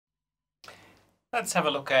Let's have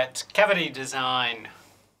a look at cavity design.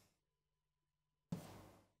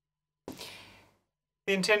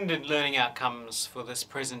 The intended learning outcomes for this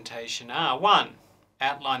presentation are 1.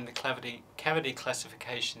 Outline the cavity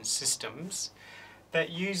classification systems that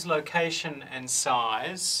use location and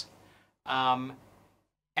size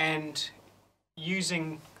and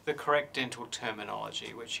using the correct dental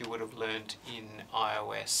terminology, which you would have learned in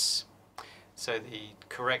iOS. So the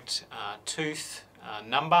correct tooth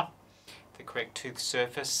number, the correct tooth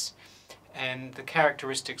surface, and the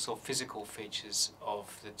characteristics or physical features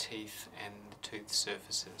of the teeth and the tooth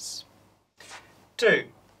surfaces. 2.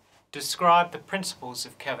 Describe the principles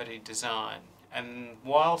of cavity design. And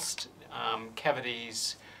whilst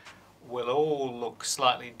cavities will all look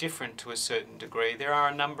slightly different to a certain degree, there are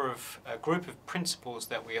a group of principles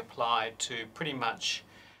that we apply to pretty much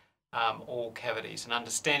all cavities, and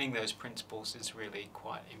understanding those principles is really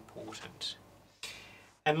quite important.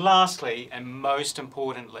 And lastly, and most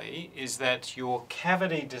importantly, is that your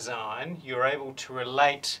cavity design, you're able to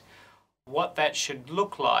relate what that should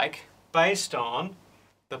look like based on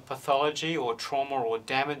the pathology or trauma or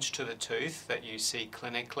damage to the tooth that you see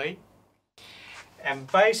clinically,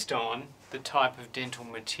 and based on the type of dental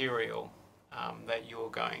material that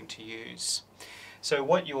you're going to use. So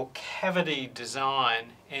what your cavity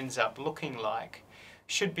design ends up looking like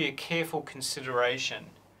should be a careful consideration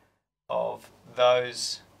of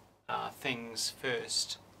those things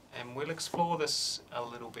first, and we'll explore this a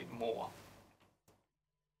little bit more.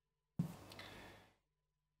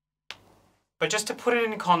 But just to put it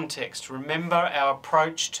in context, remember our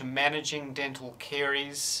approach to managing dental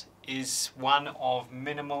caries is one of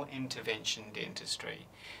minimal intervention dentistry.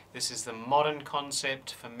 This is the modern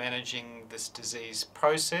concept for managing this disease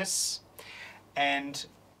process, and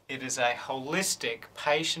it is a holistic,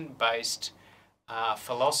 patient-based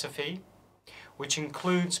philosophy which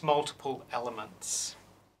includes multiple elements.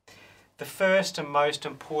 The first and most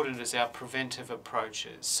important is our preventive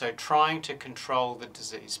approaches, so trying to control the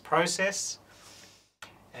disease process.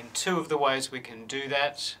 And two of the ways we can do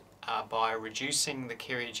that are by reducing the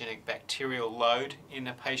cariogenic bacterial load in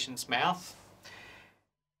a patient's mouth.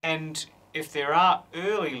 And if there are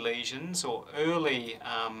early lesions or early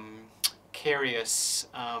carious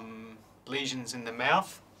lesions in the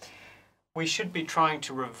mouth, we should be trying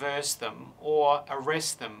to reverse them or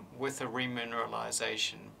arrest them with a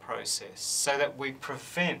remineralization process so that we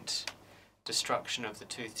prevent destruction of the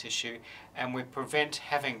tooth tissue and we prevent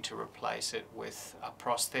having to replace it with a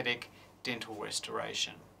prosthetic dental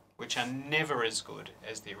restoration, which are never as good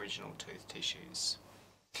as the original tooth tissues.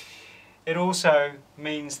 It also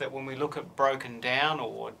means that when we look at broken down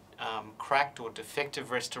or cracked or defective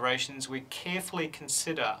restorations, we carefully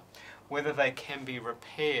consider whether they can be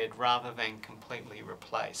repaired rather than completely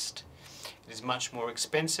replaced. It is much more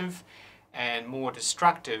expensive and more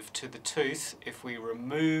destructive to the tooth if we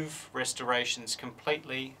remove restorations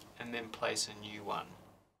completely and then place a new one.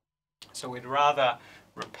 So we'd rather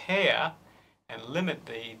repair and limit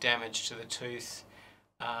the damage to the tooth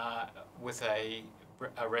with a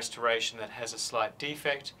restoration that has a slight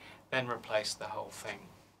defect than replace the whole thing.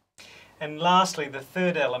 And lastly, the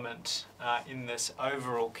third element in this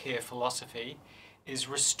overall care philosophy is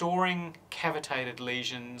restoring cavitated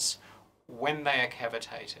lesions when they are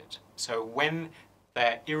cavitated. So when they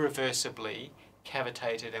are irreversibly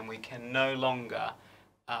cavitated and we can no longer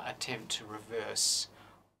attempt to reverse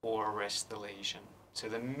or arrest the lesion. So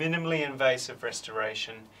the minimally invasive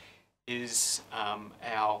restoration is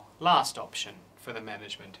our last option for the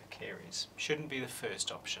management of caries. Shouldn't be the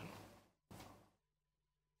first option.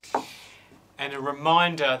 And a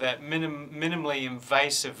reminder that minimally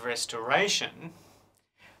invasive restoration,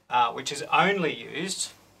 which is only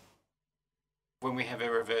used when we have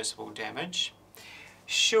irreversible damage,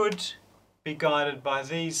 should be guided by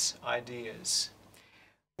these ideas.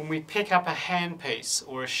 When we pick up a handpiece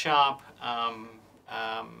or a sharp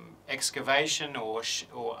excavation or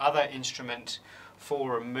other instrument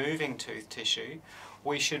for removing tooth tissue,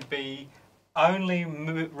 we should be only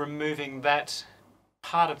removing that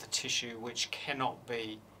part of the tissue which cannot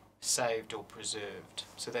be saved or preserved.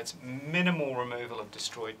 So that's minimal removal of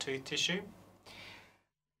destroyed tooth tissue,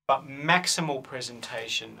 but maximal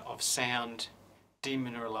presentation of sound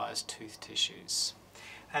demineralized tooth tissues.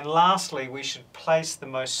 And lastly, we should place the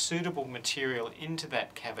most suitable material into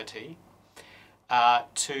that cavity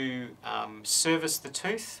to service the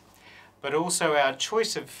tooth, but also our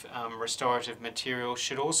choice of restorative material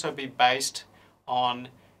should also be based on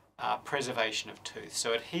preservation of tooth.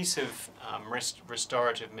 So adhesive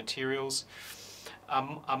restorative materials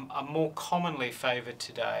are more commonly favoured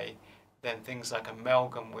today than things like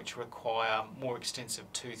amalgam, which require more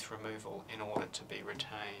extensive tooth removal in order to be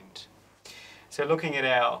retained. So looking at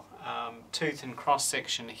our tooth and cross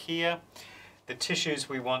section here, the tissues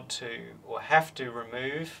we want to or have to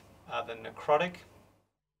remove are the necrotic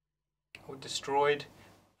or destroyed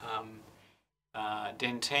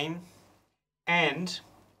dentine and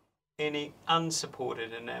any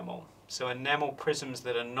unsupported enamel. So enamel prisms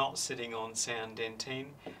that are not sitting on sound dentine,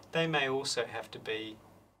 they may also have to be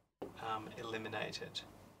eliminated.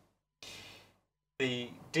 The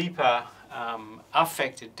deeper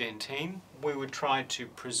affected dentine, we would try to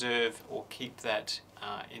preserve or keep that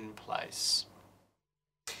in place.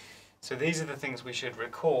 So these are the things we should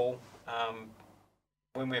recall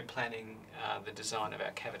when we're planning the design of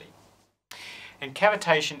our cavity. And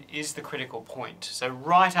cavitation is the critical point. So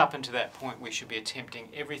right up until that point we should be attempting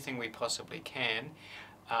everything we possibly can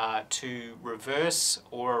to reverse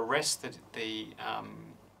or arrest the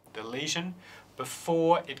lesion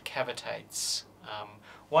before it cavitates.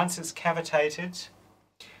 Once it's cavitated,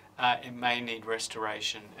 it may need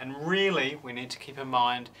restoration. And really we need to keep in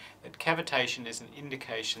mind that cavitation is an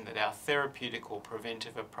indication that our therapeutic or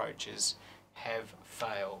preventive approaches have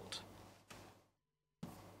failed.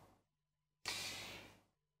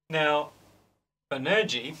 Now,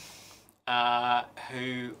 Banerjee,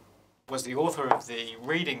 who was the author of the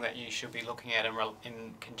reading that you should be looking at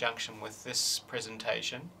in conjunction with this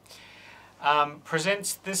presentation,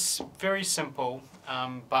 presents this very simple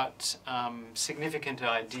but significant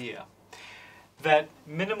idea that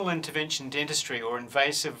minimal intervention dentistry or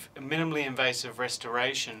minimally invasive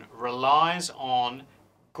restoration relies on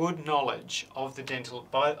good knowledge of the dental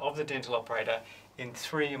operator in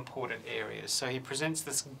three important areas. So he presents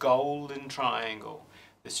this golden triangle,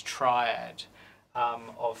 this triad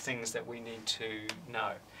of things that we need to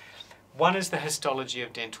know. One is the histology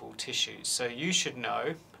of dental tissues. So you should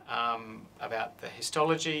know about the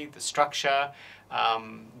histology, the structure,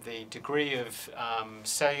 the degree of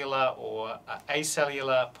cellular or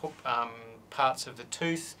acellular parts of the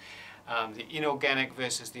tooth, the inorganic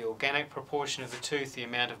versus the organic proportion of the tooth, the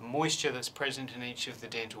amount of moisture that's present in each of the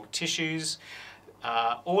dental tissues.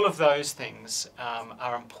 All of those things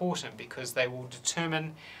are important because they will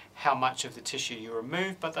determine how much of the tissue you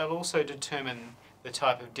remove, but they'll also determine the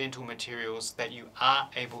type of dental materials that you are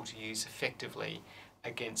able to use effectively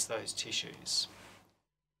against those tissues.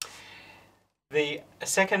 The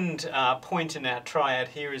second point in our triad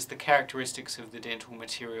here is the characteristics of the dental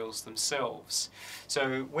materials themselves.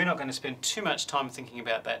 So we're not going to spend too much time thinking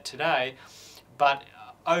about that today, but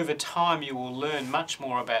over time you will learn much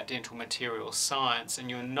more about dental materials science, and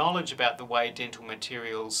your knowledge about the way dental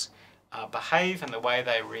materials behave and the way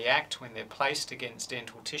they react when they're placed against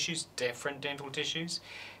dental tissues, different dental tissues.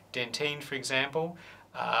 Dentine, for example,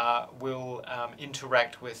 will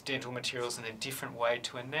interact with dental materials in a different way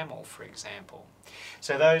to enamel, for example.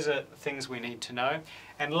 So those are things we need to know.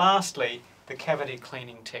 And lastly, the cavity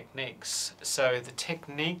cleaning techniques. So the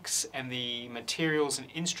techniques and the materials and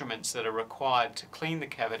instruments that are required to clean the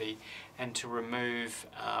cavity and to remove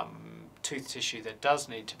tooth tissue that does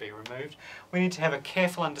need to be removed. We need to have a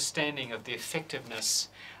careful understanding of the effectiveness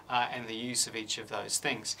and the use of each of those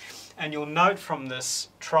things. And you'll note from this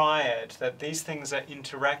triad that these things are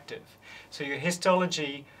interactive. So your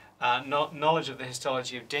histology, knowledge of the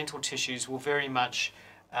histology of dental tissues will very much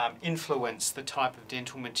influence the type of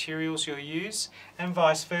dental materials you'll use, and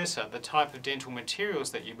vice versa. The type of dental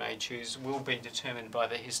materials that you may choose will be determined by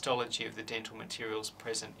the histology of the dental materials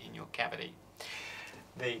present in your cavity.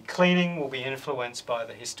 The cleaning will be influenced by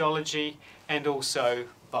the histology and also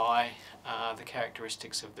by the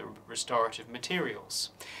characteristics of the restorative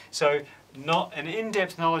materials. So an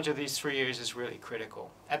in-depth knowledge of these three areas is really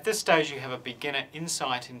critical. At this stage you have a beginner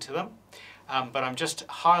insight into them, but I'm just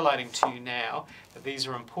highlighting to you now that these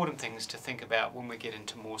are important things to think about when we get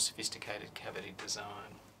into more sophisticated cavity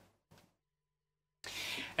design.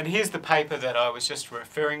 And here's the paper that I was just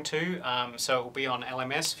referring to, so it will be on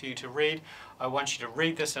LMS for you to read. I want you to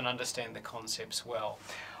read this and understand the concepts well.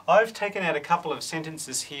 I've taken out a couple of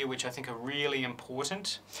sentences here which I think are really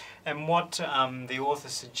important, and what the author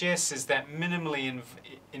suggests is that minimally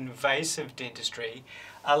invasive dentistry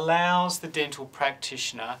allows the dental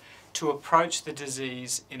practitioner to approach the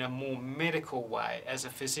disease in a more medical way as a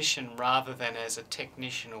physician rather than as a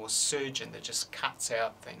technician or surgeon that just cuts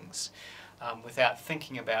out things without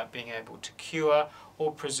thinking about being able to cure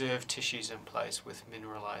or preserve tissues in place with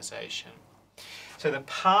mineralization. So the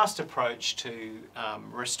past approach to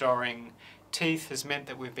restoring teeth has meant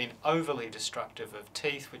that we've been overly destructive of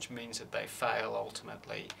teeth, which means that they fail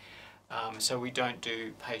ultimately. So we don't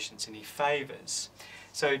do patients any favours.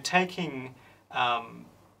 So taking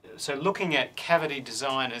So looking at cavity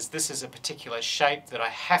design as this is a particular shape that I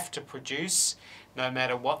have to produce no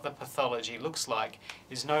matter what the pathology looks like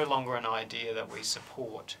is no longer an idea that we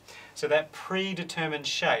support. So that predetermined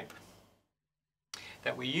shape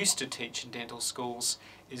that we used to teach in dental schools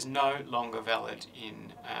is no longer valid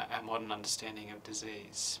in our modern understanding of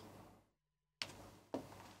disease.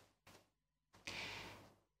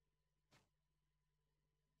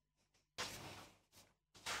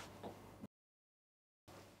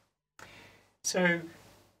 So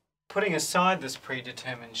putting aside this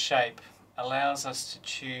predetermined shape allows us to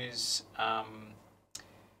choose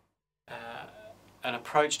an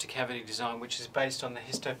approach to cavity design which is based on the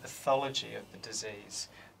histopathology of the disease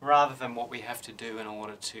rather than what we have to do in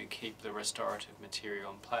order to keep the restorative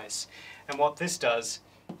material in place. And what this does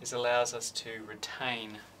is allows us to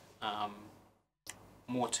retain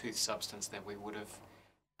more tooth substance than we would have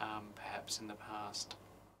perhaps in the past.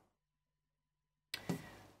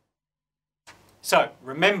 So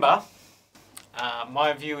remember,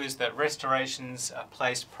 my view is that restorations are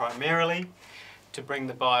placed primarily to bring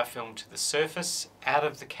the biofilm to the surface, out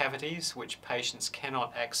of the cavities which patients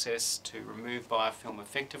cannot access to remove biofilm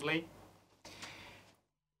effectively,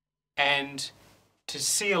 and to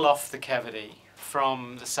seal off the cavity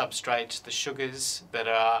from the substrate, the sugars that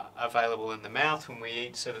are available in the mouth when we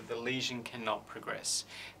eat so that the lesion cannot progress.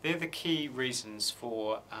 They're the key reasons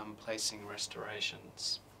for placing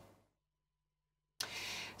restorations.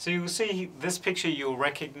 So you'll see this picture you'll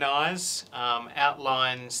recognise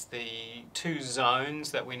outlines the two zones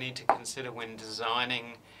that we need to consider when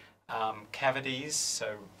designing cavities.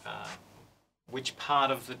 So which part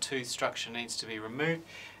of the tooth structure needs to be removed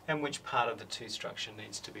and which part of the tooth structure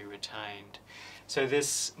needs to be retained. So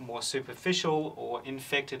this more superficial or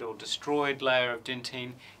infected or destroyed layer of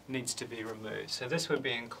dentine needs to be removed. So this would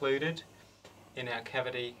be included in our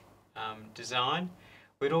cavity design.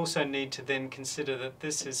 We'd also need to then consider that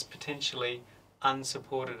this is potentially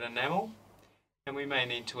unsupported enamel, and we may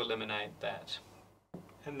need to eliminate that.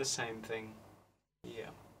 And the same thing here.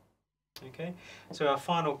 Okay, so our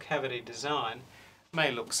final cavity design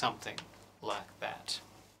may look something like that.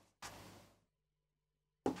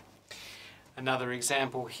 Another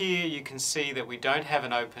example here, you can see that we don't have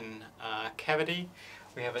an open cavity.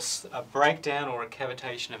 We have a breakdown or a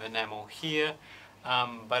cavitation of enamel here.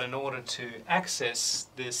 But in order to access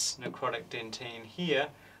this necrotic dentine here,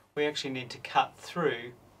 we actually need to cut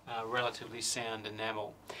through relatively sound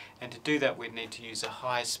enamel. And to do that we'd need to use a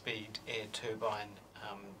high-speed air turbine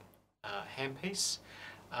handpiece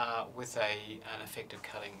with an effective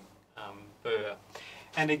cutting burr.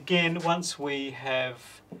 And again, once we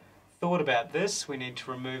have thought about this, we need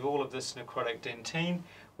to remove all of this necrotic dentine,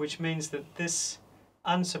 which means that this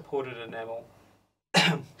unsupported enamel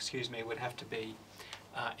excuse me, would have to be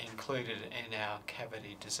included in our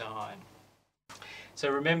cavity design. So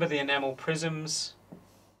remember the enamel prisms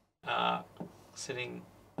are sitting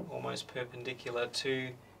almost perpendicular to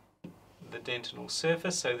the dentinal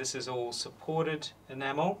surface, so this is all supported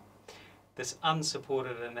enamel. This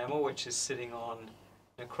unsupported enamel, which is sitting on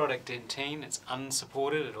necrotic dentine, it's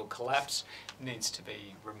unsupported, it'll collapse, needs to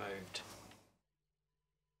be removed.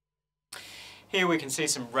 Here we can see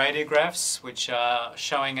some radiographs which are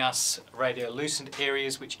showing us radiolucent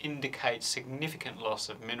areas which indicate significant loss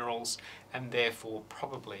of minerals and therefore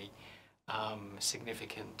probably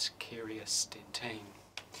significant carious dentine.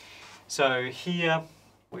 So here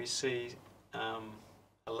we see a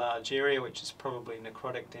large area which is probably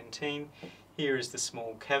necrotic dentine. Here is the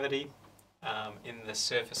small cavity in the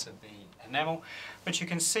surface of the enamel. But you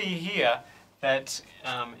can see here that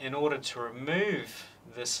in order to remove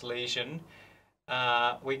this lesion,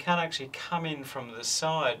 we can't actually come in from the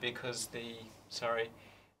side because the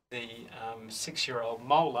 6-year-old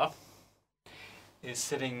molar is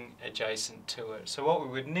sitting adjacent to it. So what we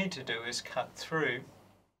would need to do is cut through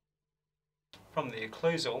from the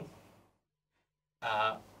occlusal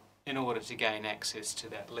in order to gain access to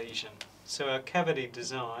that lesion. So our cavity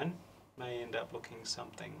design may end up looking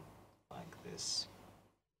something like this.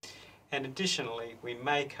 And additionally, we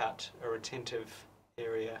may cut a retentive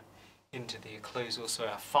area into the occlusal, so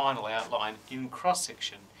our final outline in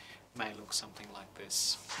cross-section may look something like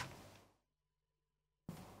this.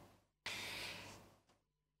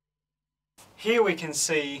 Here we can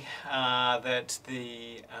see that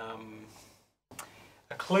the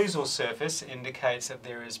occlusal surface indicates that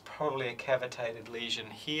there is probably a cavitated lesion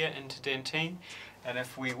here into dentine, and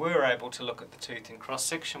if we were able to look at the tooth in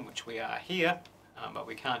cross-section, which we are here, but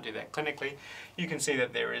we can't do that clinically, you can see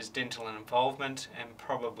that there is dental involvement and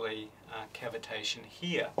probably cavitation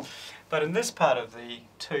here. But in this part of the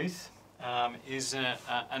tooth is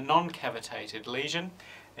a non-cavitated lesion,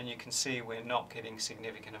 and you can see we're not getting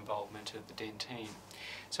significant involvement of the dentine.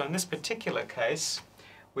 So in this particular case,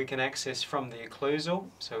 we can access from the occlusal,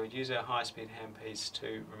 so we'd use our high-speed handpiece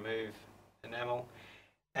to remove enamel,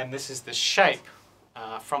 and this is the shape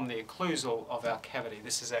from the occlusal of our cavity.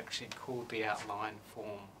 This is actually called the outline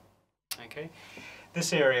form. Okay,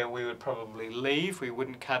 this area we would probably leave, we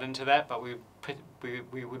wouldn't cut into that, but we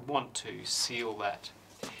would want to seal that.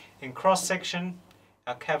 In cross-section,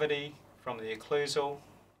 our cavity from the occlusal,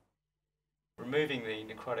 removing the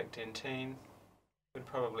necrotic dentine, would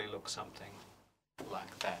probably look something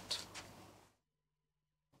like that.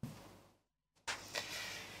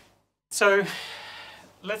 So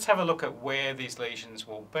let's have a look at where these lesions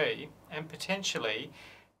will be and potentially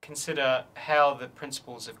consider how the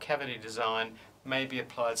principles of cavity design may be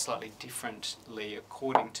applied slightly differently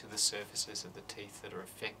according to the surfaces of the teeth that are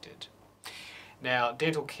affected. Now,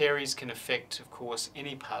 dental caries can affect, of course,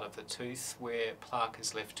 any part of the tooth where plaque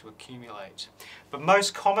is left to accumulate. But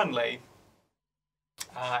most commonly,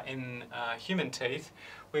 in human teeth,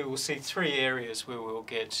 we will see three areas where we'll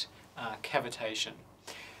get cavitation.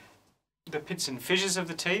 The pits and fissures of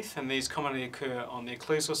the teeth, and these commonly occur on the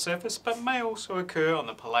occlusal surface, but may also occur on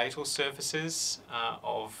the palatal surfaces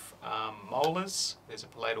of molars. There's a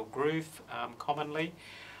palatal groove commonly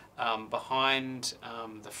behind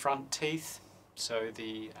the front teeth, so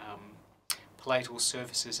the palatal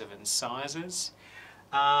surfaces of incisors,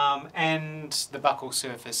 and the buccal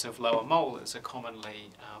surface of lower molars are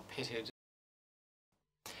commonly pitted.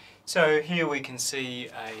 So here we can see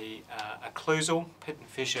a occlusal pit and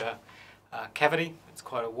fissure cavity. It's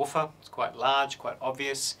quite a woofer, it's quite large, quite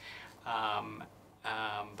obvious,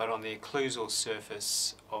 but on the occlusal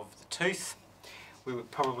surface of the tooth we would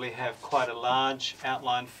probably have quite a large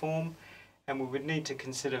outline form, and we would need to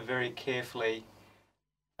consider very carefully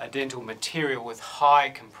a dental material with high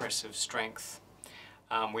compressive strength.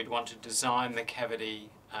 We'd want to design the cavity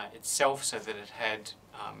itself so that it had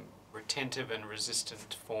retentive and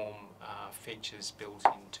resistant form features built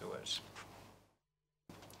into it.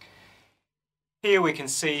 Here we can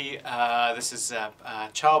see, this is a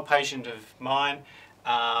child patient of mine,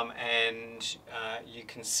 and you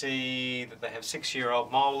can see that they have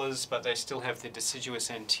 6-year-old molars, but they still have the deciduous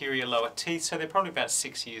anterior lower teeth, so they're probably about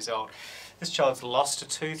 6 years old. This child's lost a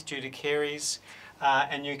tooth due to caries,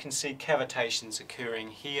 and you can see cavitations occurring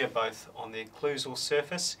here, both on the occlusal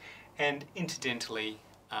surface and interdentally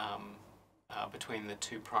between the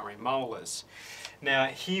two primary molars. Now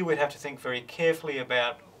here we'd have to think very carefully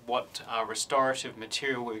about what restorative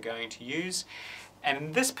material we're going to use, and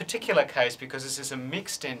in this particular case, because this is a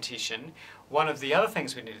mixed dentition, one of the other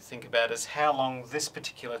things we need to think about is how long this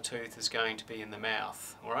particular tooth is going to be in the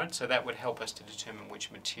mouth. Alright, so that would help us to determine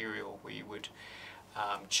which material we would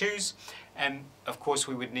choose, and of course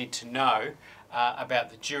we would need to know about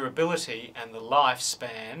the durability and the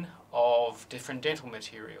lifespan of different dental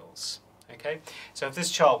materials. Okay, so if this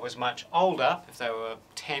child was much older, if they were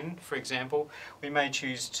 10 for example, we may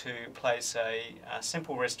choose to place a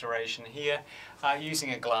simple restoration here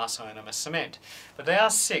using a glass ionomer cement. But they are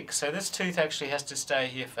 6, so this tooth actually has to stay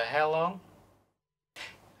here for how long?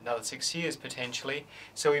 Another 6 years potentially.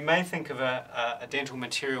 So we may think of a dental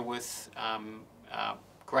material with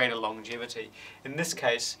greater longevity. In this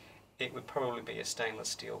case, it would probably be a stainless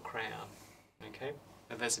steel crown. Okay,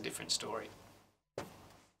 but that's a different story.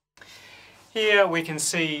 Here we can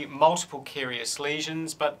see multiple carious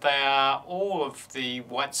lesions, but they are all of the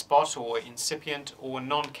white spot or incipient or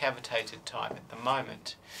non-cavitated type at the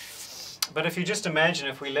moment. But if you just imagine,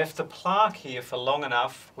 if we left the plaque here for long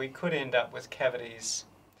enough, we could end up with cavities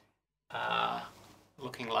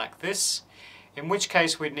looking like this, in which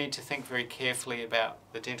case we'd need to think very carefully about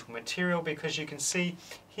the dental material, because you can see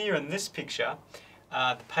here in this picture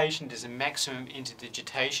the patient is in maximum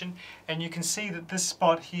interdigitation, and you can see that this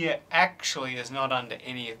spot here actually is not under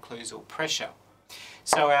any occlusal pressure.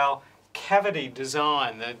 So our cavity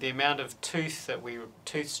design, the amount of tooth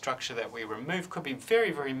structure that we remove could be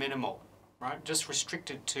very, very minimal, right? Just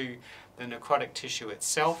restricted to the necrotic tissue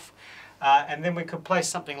itself. And then we could place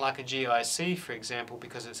something like a GIC, for example,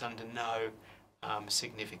 because it's under no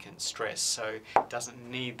significant stress, so it doesn't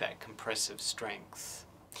need that compressive strength.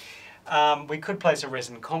 We could place a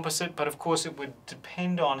resin composite, but of course it would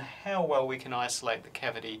depend on how well we can isolate the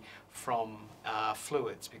cavity from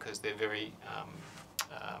fluids, because they're very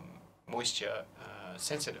moisture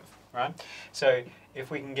sensitive, right? So if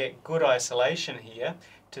we can get good isolation here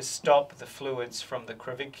to stop the fluids from the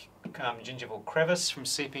gingival crevice from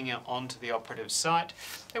seeping out onto the operative site,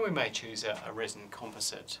 then we may choose a resin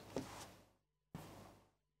composite.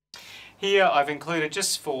 Here I've included,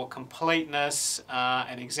 just for completeness,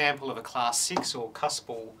 an example of a class 6 or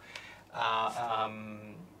cuspal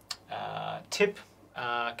tip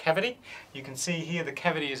cavity. You can see here the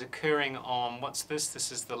cavity is occurring on, what's this?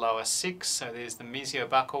 This is the lower 6, so there's the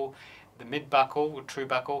mesiobuccal, the mid-buccal or true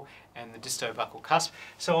buccal, and the distobuccal cusp.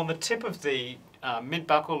 So on the tip of the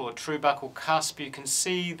mid-buccal or true buccal cusp, you can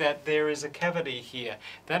see that there is a cavity here.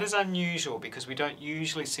 That is unusual because we don't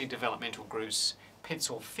usually see developmental grooves,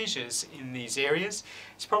 pits or fissures in these areas.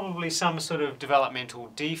 It's probably some sort of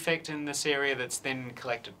developmental defect in this area that's then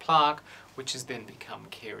collected plaque, which has then become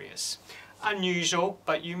carious. Unusual,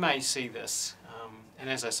 but you may see this.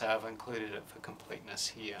 And as I say, I've included it for completeness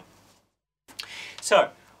here. So,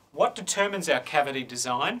 what determines our cavity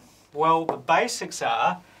design? Well, the basics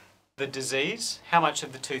are the disease, how much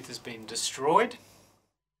of the tooth has been destroyed.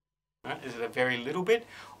 Right? Is it a very little bit,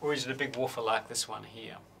 or is it a big woofer like this one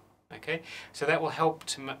here? Okay, so that will help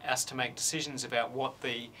us to make decisions about what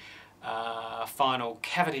the final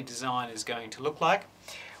cavity design is going to look like.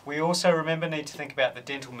 We also, remember, need to think about the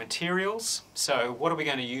dental materials. So what are we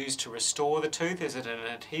going to use to restore the tooth? Is it an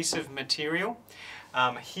adhesive material?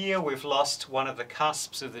 Here we've lost one of the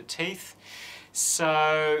cusps of the teeth.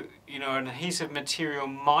 So, you know, an adhesive material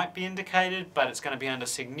might be indicated, but it's going to be under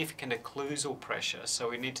significant occlusal pressure.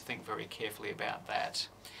 So we need to think very carefully about that.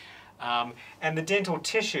 And the dental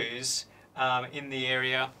tissues in the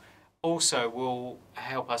area also will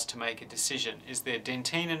help us to make a decision. Is there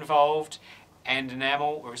dentine involved and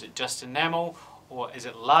enamel, or is it just enamel, or is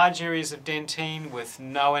it large areas of dentine with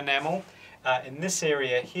no enamel? In this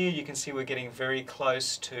area here, you can see we're getting very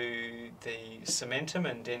close to the cementum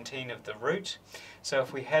and dentine of the root. So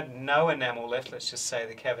if we had no enamel left, let's just say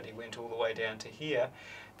the cavity went all the way down to here,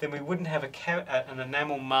 then we wouldn't have an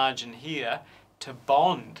enamel margin here to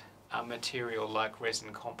bond a material like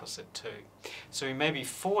resin composite to. So we may be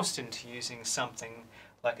forced into using something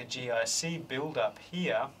like a GIC build-up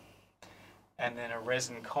here, and then a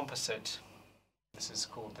resin composite. This is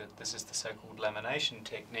the so-called lamination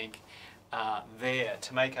technique there,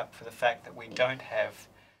 to make up for the fact that we don't have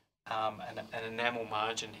an enamel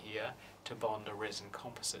margin here to bond a resin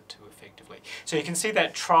composite to effectively. So you can see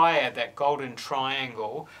that triad, that golden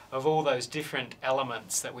triangle of all those different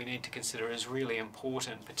elements that we need to consider is really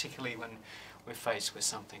important, particularly when we're faced with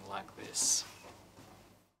something like this.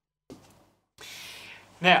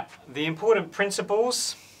 Now, the important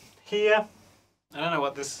principles here, I don't know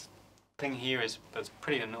what this thing here is, but it's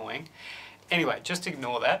pretty annoying. Anyway, just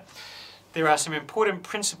ignore that. There are some important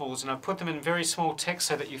principles, and I've put them in very small text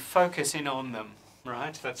so that you focus in on them,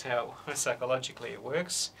 right? That's how psychologically it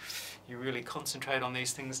works. You really concentrate on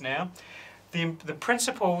these things now. The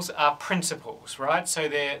principles are principles, right? So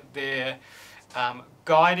they're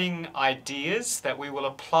guiding ideas that we will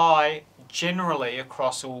apply generally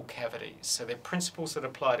across all cavities. So they're principles that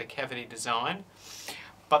apply to cavity design.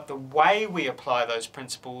 But the way we apply those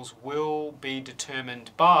principles will be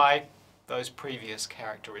determined by those previous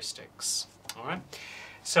characteristics. All right?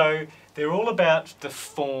 So they're all about the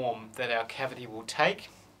form that our cavity will take,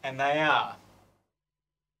 and they are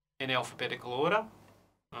in alphabetical order.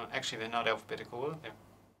 Actually, they're not alphabetical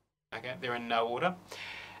order. They're in no order.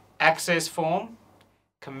 Access form,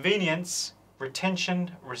 convenience,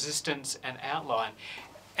 retention, resistance, and outline.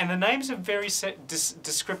 And the names are very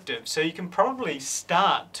descriptive, so you can probably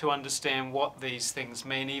start to understand what these things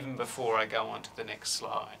mean even before I go on to the next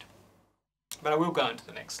slide. But I will go into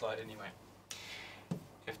the next slide anyway,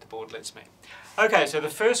 if the board lets me. Okay, so the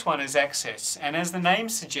first one is access, and as the name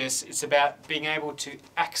suggests, it's about being able to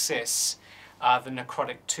access the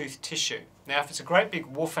necrotic tooth tissue. Now, if it's a great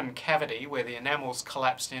big wolfen cavity where the enamel's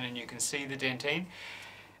collapsed in and you can see the dentine,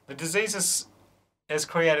 the disease has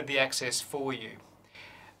created the access for you.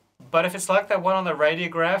 But if it's like that one on the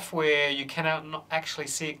radiograph where you cannot actually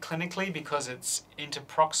see it clinically because it's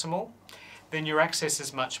interproximal, then your access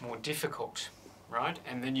is much more difficult, right?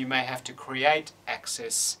 And then you may have to create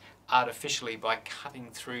access artificially by cutting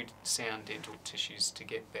through sound dental tissues to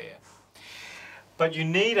get there. But you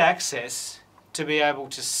need access to be able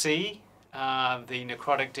to see the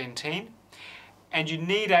necrotic dentine, and you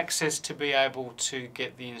need access to be able to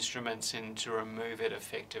get the instruments in to remove it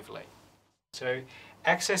effectively. So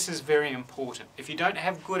access is very important. If you don't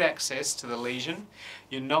have good access to the lesion,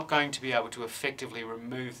 you're not going to be able to effectively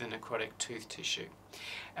remove the necrotic tooth tissue.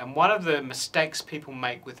 And one of the mistakes people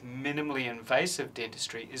make with minimally invasive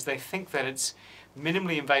dentistry is they think that it's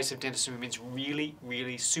minimally invasive dentistry means really,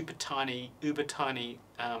 really super tiny, uber tiny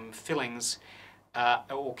fillings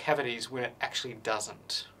or cavities, where it actually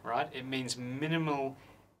doesn't, right? It means minimal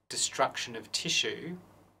destruction of tissue,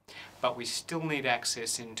 but we still need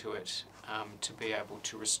access into it to be able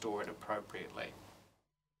to restore it appropriately.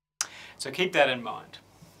 So keep that in mind.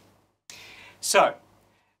 So,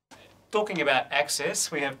 talking about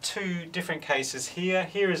access, we have two different cases here.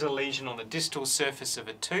 Here is a lesion on the distal surface of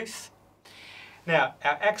a tooth. Now,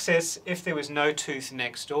 our access, if there was no tooth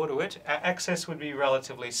next door to it, our access would be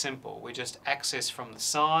relatively simple. We just access from the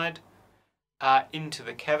side into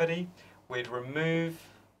the cavity. We'd remove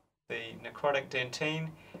the necrotic dentine,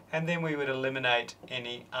 and then we would eliminate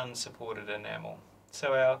any unsupported enamel.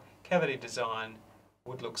 So our cavity design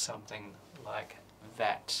would look something like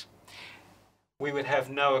that. We would have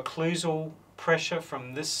no occlusal pressure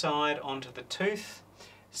from this side onto the tooth,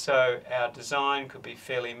 so our design could be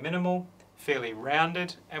fairly minimal, fairly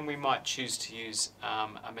rounded, and we might choose to use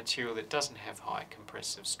a material that doesn't have high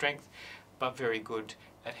compressive strength but very good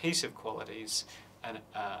adhesive qualities, and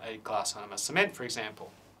a glass ionomer cement, for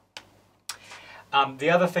example. The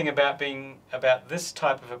other thing about this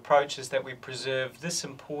type of approach is that we preserve this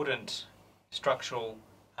important structural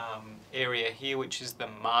area here, which is the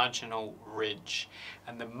marginal ridge.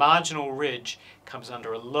 And the marginal ridge comes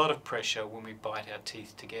under a lot of pressure when we bite our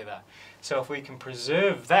teeth together. So if we can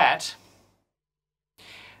preserve that,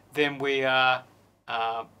 then we are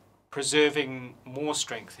preserving more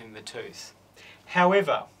strength in the tooth.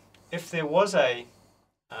 However, if there was a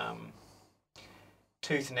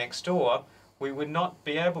tooth next door, we would not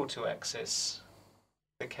be able to access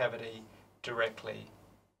the cavity directly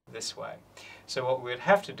this way. So what we would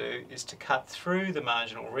have to do is to cut through the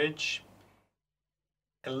marginal ridge,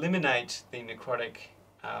 eliminate the necrotic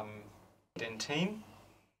dentine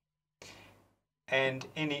and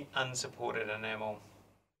any unsupported enamel.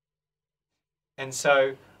 And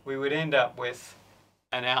so we would end up with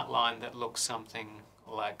an outline that looks something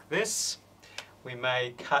like this. We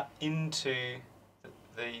may cut into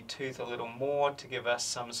the tooth a little more to give us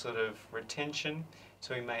some sort of retention,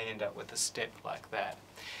 so we may end up with a step like that.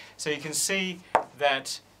 So you can see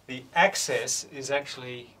that the access is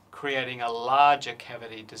actually creating a larger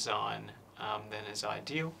cavity design than is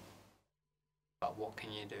ideal. But what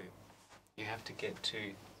can you do? You have to get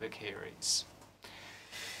to the caries.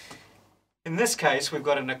 In this case, we've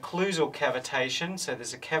got an occlusal cavitation, so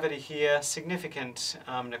there's a cavity here, significant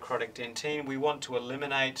necrotic dentine. We want to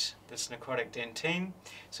eliminate this necrotic dentine,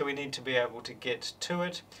 so we need to be able to get to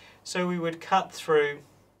it. So we would cut through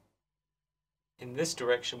in this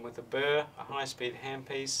direction with a burr, a high-speed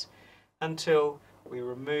handpiece, until we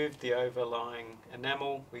removed the overlying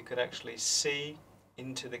enamel. We could actually see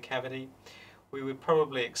into the cavity. We would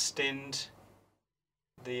probably extend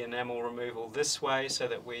the enamel removal this way so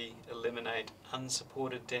that we eliminate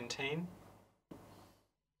unsupported dentine.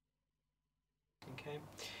 Okay,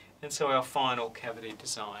 and so our final cavity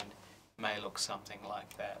design may look something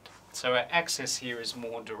like that. So our access here is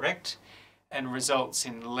more direct and results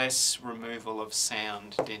in less removal of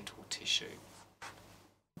sound dental tissue.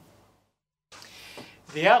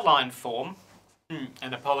 The outline form,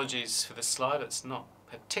 and apologies for the slide, it's not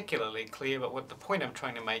particularly clear, but what the point I'm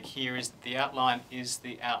trying to make here is that the outline is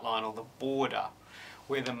the outline or the border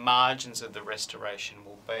where the margins of the restoration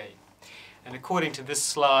will be. And according to this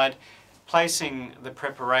slide, placing the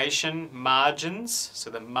preparation margins, so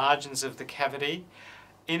the margins of the cavity,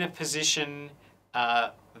 in a position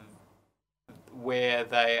where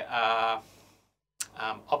they are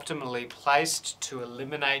optimally placed to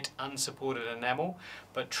eliminate unsupported enamel,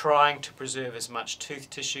 but trying to preserve as much tooth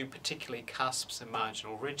tissue, particularly cusps and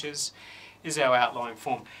marginal ridges, is our outline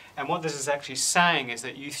form. And what this is actually saying is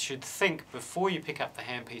that you should think, before you pick up the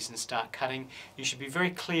handpiece and start cutting, you should be very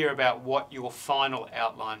clear about what your final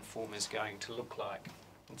outline form is going to look like.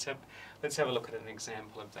 And so let's have a look at an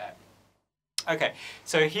example of that. Okay,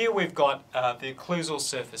 so here we've got the occlusal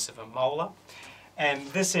surface of a molar. And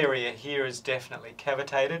this area here is definitely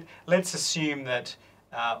cavitated. Let's assume that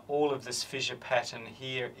all of this fissure pattern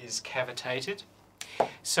here is cavitated.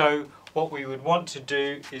 So what we would want to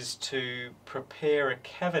do is to prepare a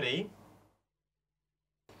cavity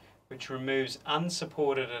which removes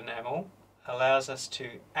unsupported enamel, allows us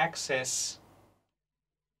to access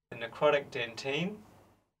the necrotic dentine.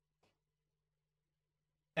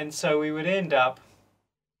 And so we would end up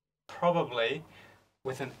probably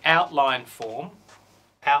with an outline form,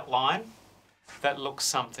 that looks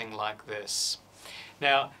something like this.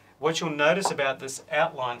 Now, what you'll notice about this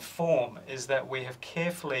outline form is that we have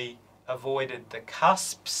carefully avoided the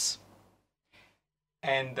cusps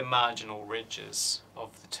and the marginal ridges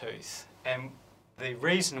of the tooth. And the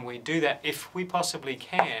reason we do that, if we possibly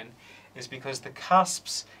can, is because the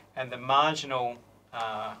cusps and the marginal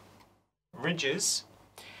ridges,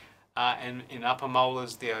 and in upper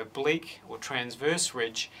molars the oblique or transverse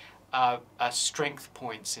ridge, are strength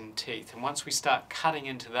points in teeth, and once we start cutting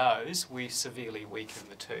into those, we severely weaken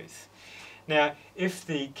the tooth. Now, if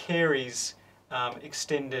the caries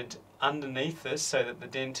extended underneath this so that the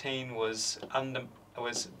dentine was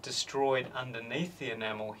destroyed underneath the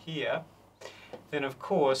enamel here, then of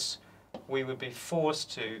course we would be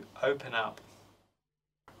forced to open up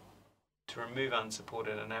to remove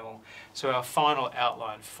unsupported enamel. So our final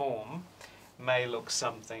outline form may look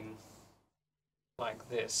something like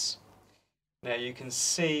this. Now you can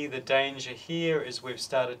see the danger here is we've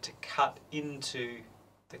started to cut into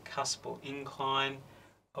the cuspal incline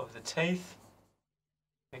of the teeth,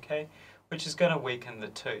 okay, which is going to weaken the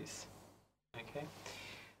tooth, okay.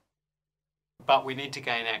 But we need to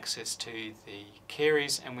gain access to the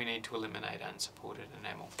caries and we need to eliminate unsupported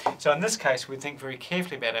enamel. So in this case, we think very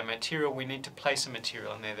carefully about our material. We need to place a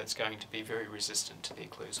material in there that's going to be very resistant to the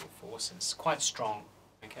occlusal forces, quite strong,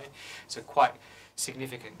 okay. So quite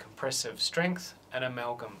significant compressive strength, an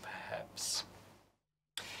amalgam perhaps.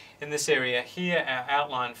 In this area here, our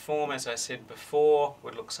outline form, as I said before,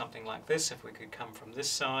 would look something like this if we could come from this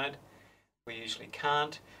side. We usually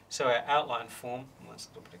can't. So our outline form, well, that's a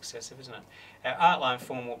little bit excessive, isn't it? Our outline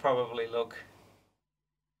form will probably look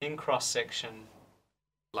in cross-section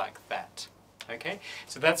like that. Okay?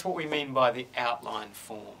 So that's what we mean by the outline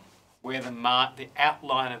form, where the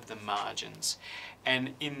outline of the margins.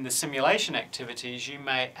 And in the simulation activities, you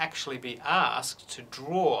may actually be asked to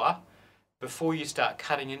draw, before you start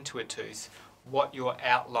cutting into a tooth, what your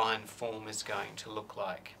outline form is going to look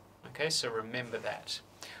like. Okay, so remember that.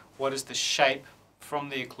 What is the shape from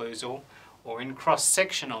the occlusal or in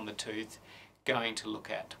cross-section on the tooth going to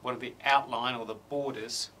look at? What are the outline or the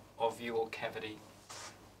borders of your cavity?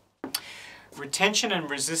 Retention and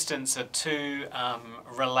resistance are two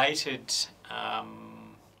related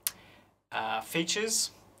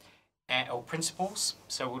features or principles,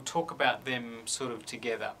 so we'll talk about them sort of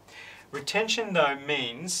together. Retention, though,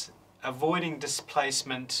 means avoiding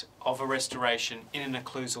displacement of a restoration in an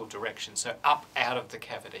occlusal direction, so up out of the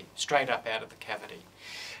cavity, straight up out of the cavity.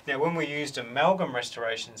 Now, when we used amalgam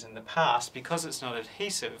restorations in the past, because it's not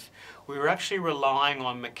adhesive, we were actually relying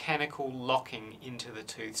on mechanical locking into the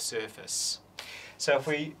tooth surface. So if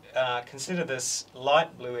we consider this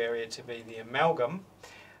light blue area to be the amalgam,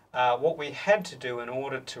 what we had to do in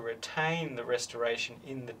order to retain the restoration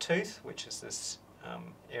in the tooth, which is this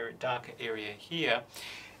darker area here,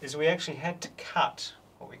 is we actually had to cut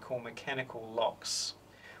what we call mechanical locks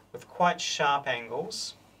with quite sharp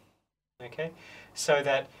angles, okay, so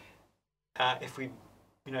that if we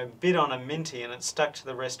bit on a minty and it stuck to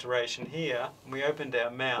the restoration here, and we opened our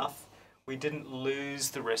mouth, we didn't lose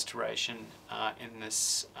the restoration in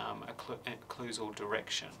this occlusal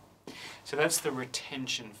direction. So that's the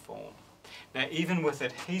retention form. Now, even with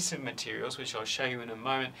adhesive materials, which I'll show you in a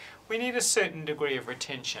moment, we need a certain degree of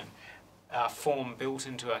retention form built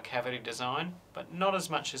into our cavity design, but not as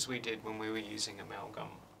much as we did when we were using amalgam.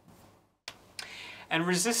 And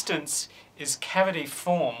resistance is cavity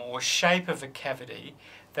form or shape of a cavity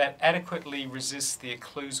that adequately resists the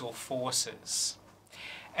occlusal forces.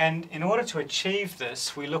 And in order to achieve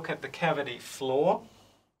this, we look at the cavity floor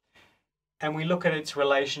and we look at its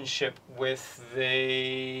relationship with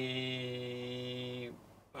the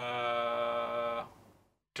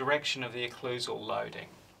direction of the occlusal loading.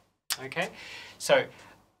 Okay, so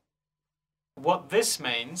what this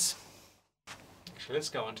means, actually let's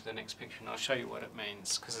go on to the next picture and I'll show you what it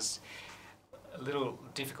means, because it's a little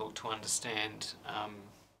difficult to understand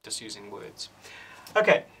just using words.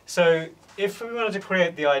 Okay, so if we wanted to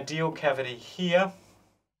create the ideal cavity here,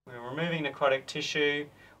 we're removing necrotic tissue,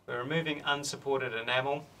 we're removing unsupported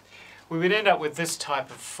enamel, we would end up with this type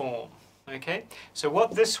of form. Okay, so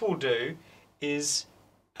what this will do is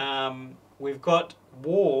we've got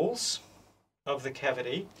walls of the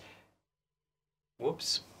cavity, we've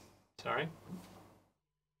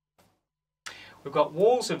got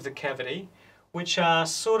walls of the cavity which are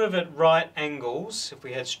sort of at right angles, if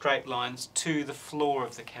we had straight lines, to the floor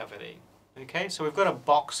of the cavity. Okay, so we've got a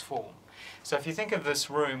box form. So if you think of this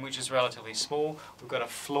room, which is relatively small, we've got a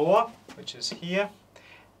floor, which is here,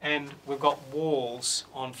 and we've got walls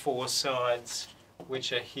on four sides,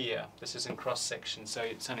 which are here. This is in cross-section, so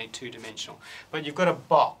it's only two-dimensional. But you've got a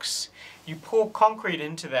box. You pour concrete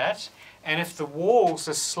into that, and if the walls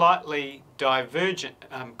are slightly convergent,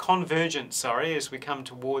 as we come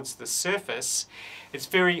towards the surface, it's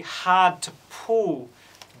very hard to pull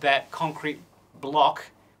that concrete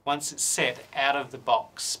block once it's set out of the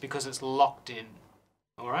box because it's locked in.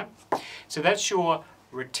 All right? So that's your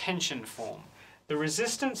retention form. The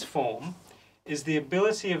resistance form is the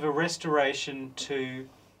ability of a restoration to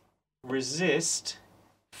resist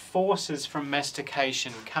forces from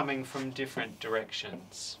mastication coming from different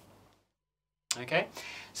directions. Okay,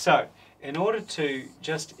 so in order to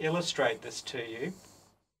just illustrate this to you,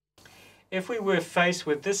 if we were faced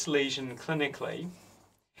with this lesion clinically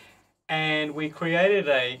and we created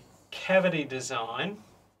a cavity design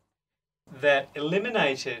that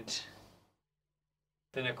eliminated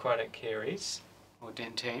the necrotic caries or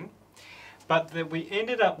dentine, but that we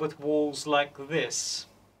ended up with walls like this,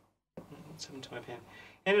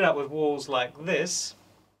 ended up with walls like this,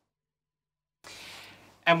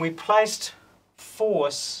 and we placed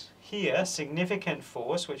force here, significant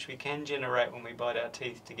force, which we can generate when we bite our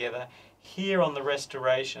teeth together, here on the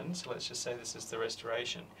restoration. So let's just say this is the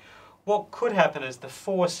restoration. What could happen is the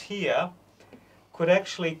force here could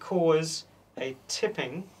actually cause a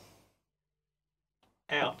tipping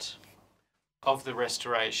out of the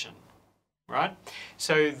restoration, right?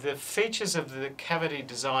 So the features of the cavity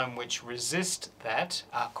design which resist that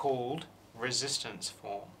are called resistance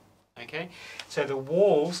form. Okay, so the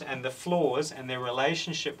walls and the floors and their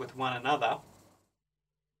relationship with one another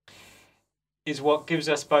is what gives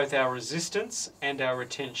us both our resistance and our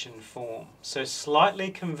retention form. So slightly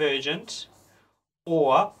convergent,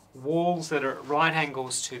 or walls that are at right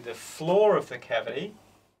angles to the floor of the cavity,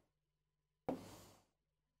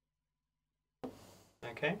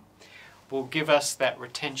 okay, will give us that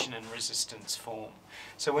retention and resistance form.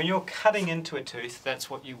 So when you're cutting into a tooth, that's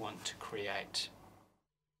what you want to create.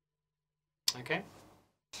 Okay,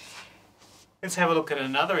 let's have a look at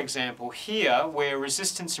another example here where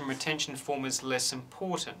resistance and retention form is less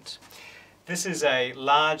important. This is a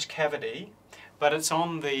large cavity, but it's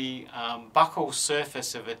on the buccal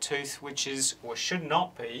surface of a tooth, which is, or should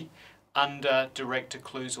not be, under direct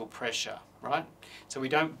occlusal pressure, right? So we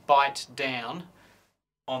don't bite down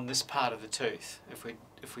on this part of the tooth. If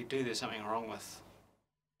we do, there's something wrong with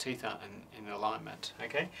teeth in alignment.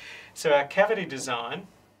 Okay, so our cavity design,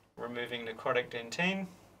 removing necrotic dentine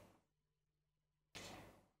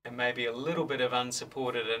and maybe a little bit of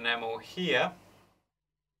unsupported enamel here,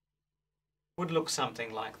 would look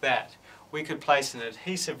something like that. We could place an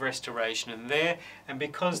adhesive restoration in there, and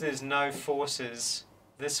because there's no forces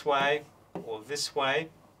this way or this way,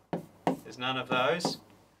 there's none of those,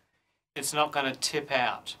 it's not going to tip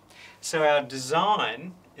out. So our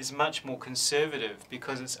design is much more conservative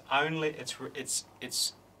because it's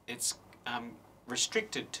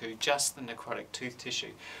restricted to just the necrotic tooth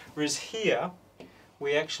tissue. Whereas here,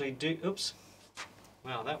 we actually do, oops,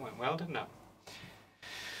 well that went well, didn't it?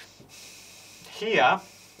 Here,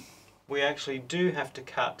 we actually do have to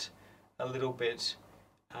cut a little bit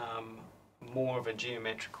more of a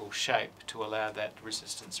geometrical shape to allow that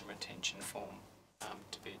resistance and retention form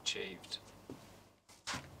to be achieved.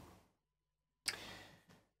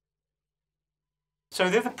 So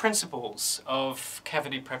they're the principles of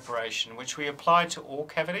cavity preparation, which we apply to all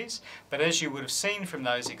cavities, but as you would have seen from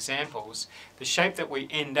those examples, the shape that we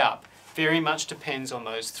end up very much depends on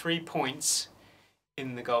those 3 points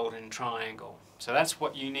in the golden triangle. So that's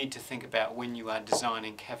what you need to think about when you are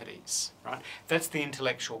designing cavities, right? That's the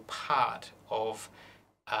intellectual part of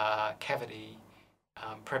cavity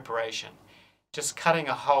preparation. Just cutting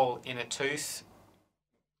a hole in a tooth,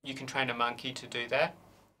 you can train a monkey to do that.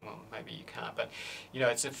 Well, maybe you can't, but you know,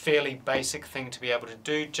 it's a fairly basic thing to be able to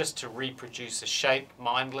do, just to reproduce a shape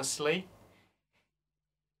mindlessly.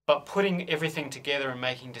 But putting everything together and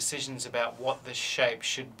making decisions about what the shape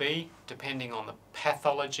should be, depending on the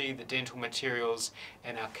pathology, the dental materials,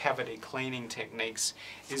 and our cavity cleaning techniques,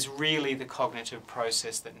 is really the cognitive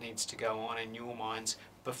process that needs to go on in your minds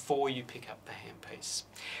before you pick up the handpiece.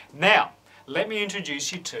 Now, let me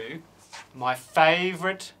introduce you to my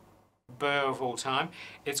favourite burr of all time.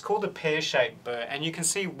 It's called the pear-shaped burr, and you can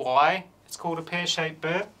see why it's called a pear-shaped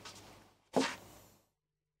burr.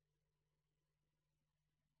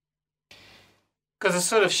 Because it's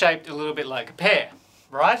sort of shaped a little bit like a pear,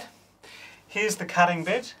 right? Here's the cutting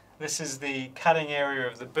bit. This is the cutting area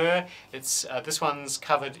of the burr. It's this one's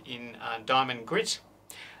covered in diamond grit.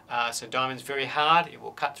 So diamond's very hard, it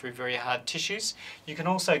will cut through very hard tissues. You can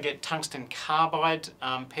also get tungsten carbide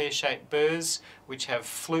pear-shaped burrs which have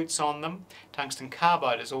flutes on them. Tungsten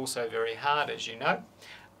carbide is also very hard, as you know,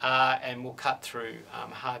 and will cut through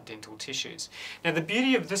hard dental tissues. Now the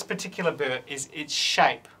beauty of this particular burr is its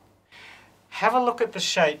shape. Have a look at the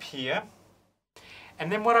shape here,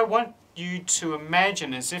 and then what I want you to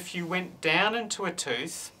imagine is if you went down into a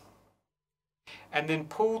tooth and then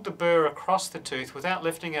pulled the burr across the tooth without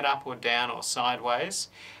lifting it up or down or sideways,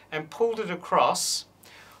 and pulled it across,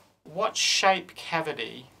 what shape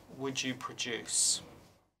cavity would you produce?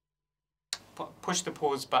 Push the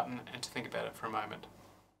pause button and to think about it for a moment.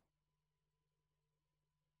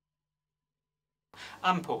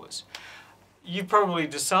 unpause. You've probably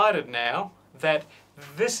decided now that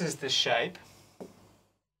this is the shape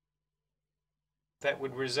that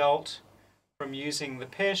would result from using the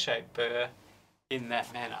pear-shaped burr in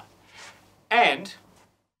that manner. And,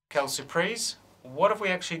 quelle surprise, what have we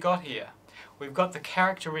actually got here? We've got the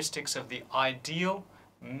characteristics of the ideal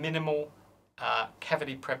minimal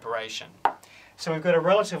cavity preparation. So we've got a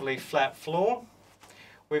relatively flat floor.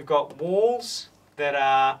 We've got walls that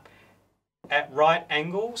are at right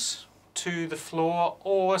angles to the floor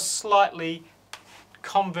or slightly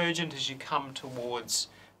convergent as you come towards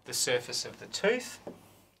the surface of the tooth.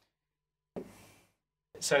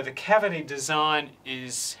 So the cavity design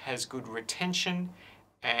has good retention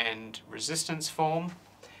and resistance form.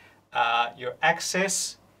 Your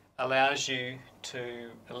access allows you to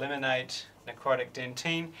eliminate necrotic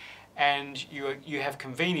dentine, and you have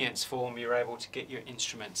convenience form. You're able to get your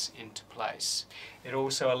instruments into place. It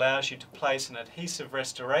also allows you to place an adhesive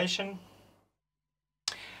restoration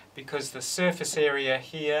because the surface area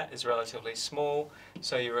here is relatively small,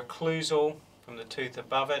 so your occlusal from the tooth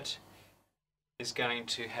above it is going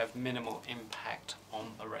to have minimal impact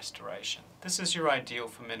on the restoration. This is your ideal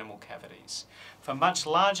for minimal cavities. For much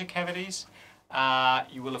larger cavities,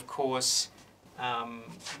 you will of course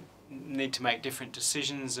need to make different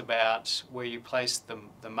decisions about where you place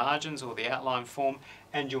the margins or the outline form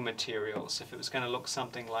and your materials. If it was going to look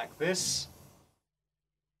something like this,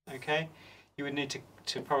 okay, you would need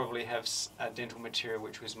to probably have a dental material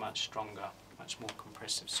which was much stronger, much more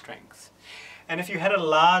compressive strength. And if you had a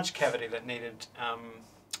large cavity that needed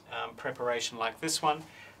preparation like this one,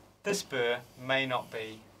 this burr may not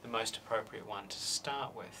be the most appropriate one to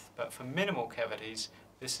start with. But for minimal cavities,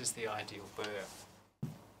 this is the ideal burr.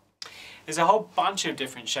 There's a whole bunch of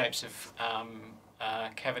different shapes of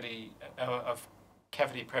cavity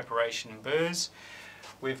preparation and burrs.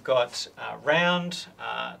 We've got round,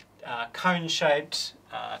 cone-shaped,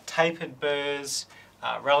 tapered burrs,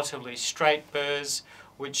 relatively straight burrs,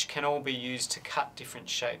 which can all be used to cut different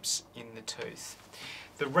shapes in the tooth.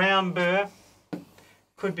 The round burr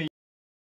could be